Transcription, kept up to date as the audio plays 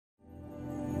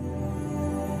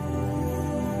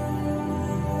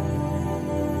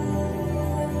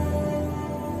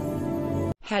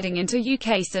Heading into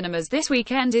UK cinemas this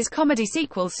weekend is comedy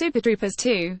sequel Super Troopers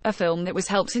 2, a film that was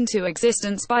helped into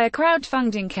existence by a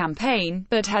crowdfunding campaign,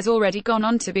 but has already gone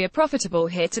on to be a profitable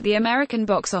hit at the American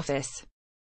box office.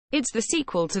 It's the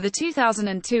sequel to the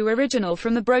 2002 original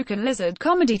from the Broken Lizard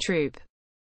comedy troupe.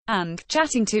 And,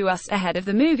 chatting to us ahead of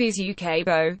the movie's UK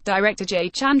bow, director Jay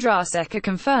Chandrasekhar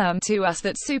confirmed to us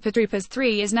that Super Troopers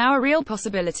 3 is now a real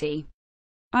possibility.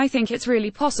 "I think it's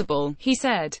really possible," he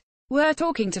said. "We're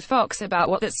talking to Fox about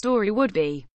what that story would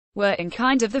be. We're in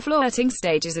kind of the flirting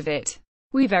stages of it.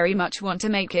 We very much want to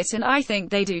make it, and I think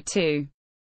they do too.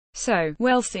 So,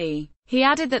 we'll see." He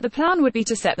added that the plan would be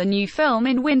to set the new film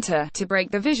in winter, to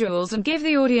break the visuals and give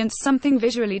the audience something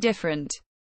visually different.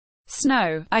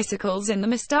 Snow, icicles in the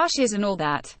moustaches and all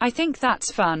that. I think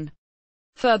that's fun.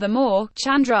 Furthermore,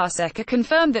 Chandrasekhar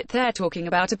confirmed that they're talking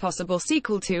about a possible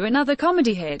sequel to another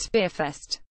comedy hit,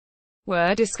 Beerfest.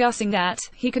 "We're discussing that,"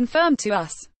 he confirmed to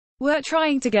us. "We're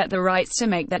trying to get the rights to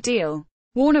make that deal.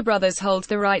 Warner Brothers holds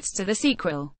the rights to the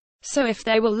sequel. So if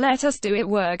they will let us do it,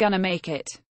 we're gonna make it.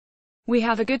 We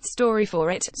have a good story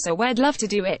for it, so we'd love to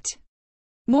do it."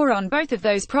 More on both of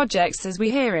those projects as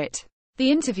we hear it. The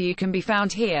interview can be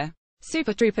found here.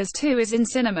 Super Troopers 2 is in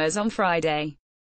cinemas on Friday.